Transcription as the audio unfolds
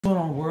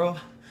going on, world?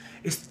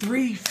 It's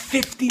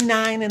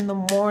 3:59 in the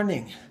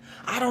morning.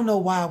 I don't know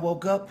why I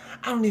woke up.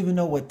 I don't even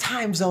know what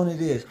time zone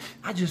it is.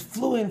 I just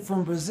flew in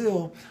from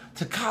Brazil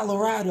to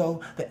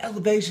Colorado. The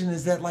elevation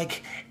is at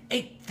like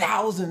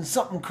 8,000,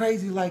 something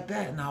crazy like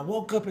that. And I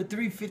woke up at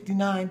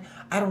 3:59.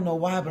 I don't know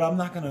why, but I'm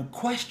not going to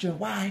question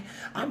why.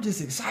 I'm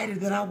just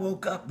excited that I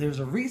woke up. There's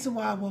a reason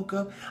why I woke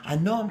up. I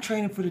know I'm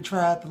training for the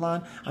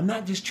triathlon. I'm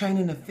not just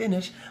training to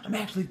finish. I'm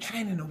actually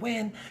training to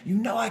win. You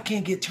know I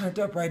can't get turned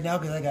up right now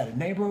because I got a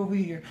neighbor over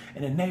here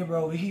and a neighbor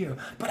over here.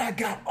 But I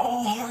got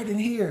all heart in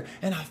here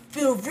and I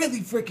feel really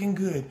freaking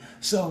good.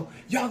 So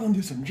y'all gonna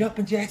do some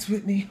jumping jacks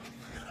with me.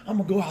 I'm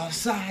gonna go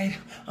outside,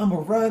 I'm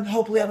gonna run.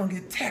 Hopefully I don't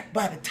get attacked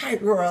by the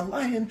tiger or a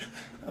lion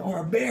or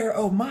a bear.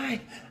 Oh my,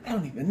 I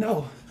don't even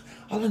know.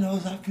 All I know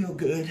is I feel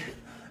good.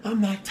 I'm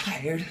not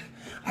tired.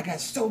 I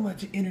got so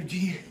much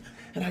energy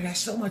and I got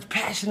so much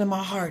passion in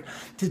my heart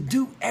to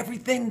do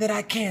everything that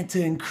I can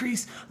to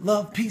increase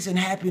love, peace, and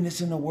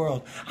happiness in the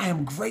world. I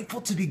am grateful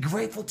to be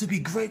grateful to be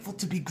grateful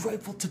to be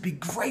grateful to be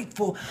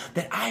grateful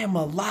that I am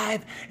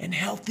alive and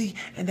healthy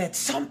and that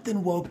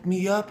something woke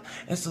me up.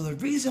 And so the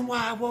reason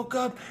why I woke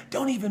up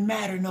don't even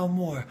matter no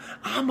more.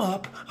 I'm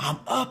up,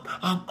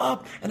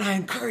 and I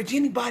encourage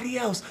anybody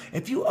else,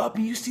 if you up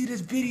and you see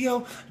this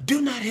video,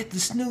 do not hit the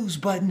snooze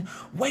button.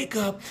 Wake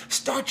up,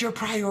 start your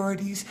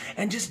priorities,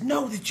 and just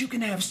know that you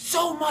can have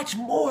so much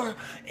more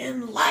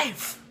in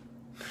life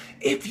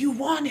if you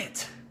want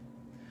it.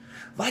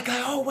 Like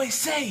I always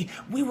say,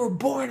 we were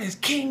born as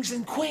kings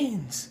and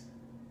queens.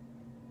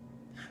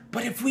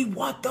 But if we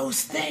want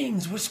those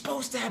things, we're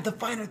supposed to have the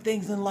finer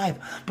things in life.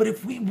 But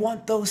if we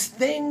want those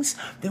things,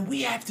 then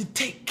we have to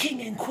take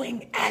king and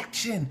queen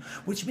action,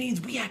 which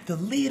means we have to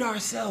lead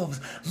ourselves,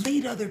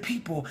 lead other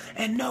people,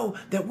 and know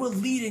that we're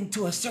leading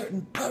to a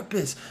certain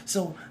purpose.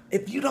 So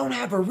if you don't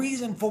have a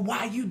reason for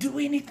why you do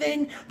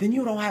anything, then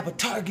you don't have a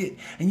target,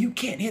 and you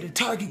can't hit a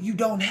target you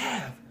don't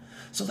have.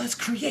 So let's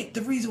create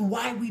the reason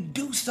why we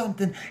do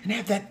something and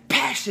have that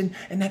passion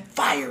and that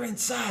fire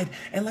inside,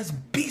 and let's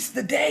beast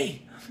the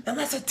day. And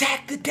let's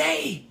attack the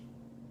day.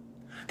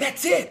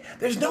 That's it.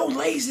 There's no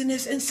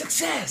laziness in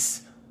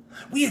success.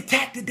 We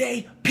attack the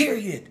day,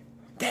 period.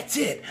 That's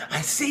it.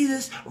 I see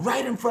this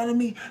right in front of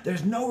me.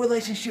 There's no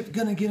relationship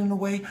gonna get in the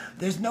way.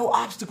 There's no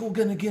obstacle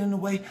gonna get in the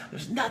way.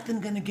 There's nothing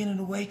gonna get in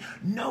the way.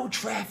 No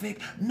traffic,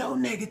 no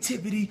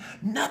negativity.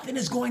 Nothing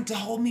is going to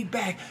hold me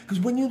back. Because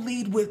when you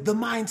lead with the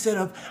mindset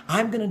of,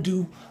 I'm gonna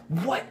do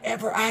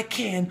whatever I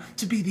can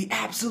to be the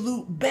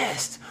absolute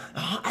best.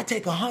 I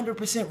take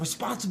 100%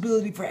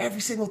 responsibility for every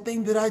single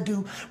thing that I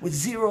do with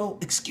zero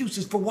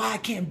excuses for why I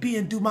can't be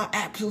and do my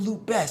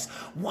absolute best.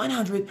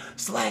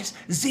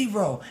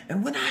 100/0.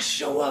 And when I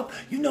show up,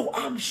 you know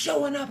I'm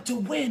showing up to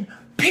win,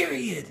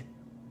 period.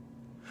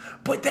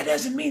 But that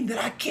doesn't mean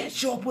that I can't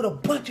show up with a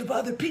bunch of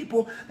other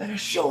people that are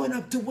showing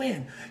up to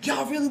win.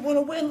 Y'all really want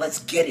to win? Let's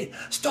get it.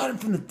 Starting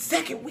from the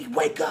second we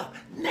wake up.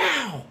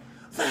 Now,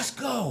 let's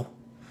go.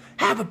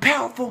 Have a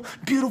powerful,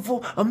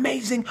 beautiful,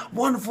 amazing,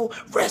 wonderful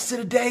rest of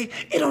the day.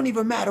 It don't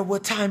even matter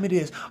what time it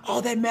is.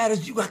 All that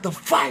matters, you got the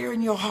fire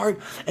in your heart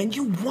and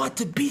you want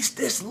to beast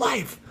this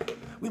life.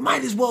 We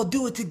might as well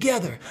do it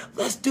together.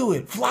 Let's do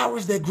it.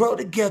 Flowers that grow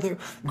together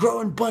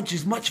grow in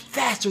bunches much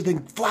faster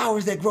than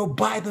flowers that grow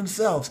by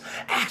themselves.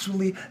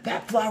 Actually,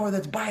 that flower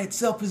that's by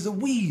itself is a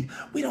weed.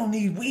 We don't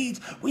need weeds.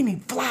 We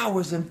need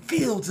flowers and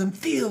fields and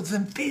fields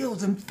and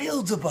fields and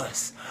fields of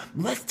us.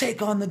 Let's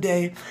take on the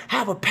day.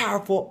 Have a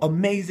powerful,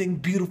 amazing,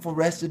 beautiful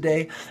rest of the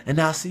day.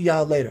 And I'll see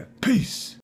y'all later. Peace.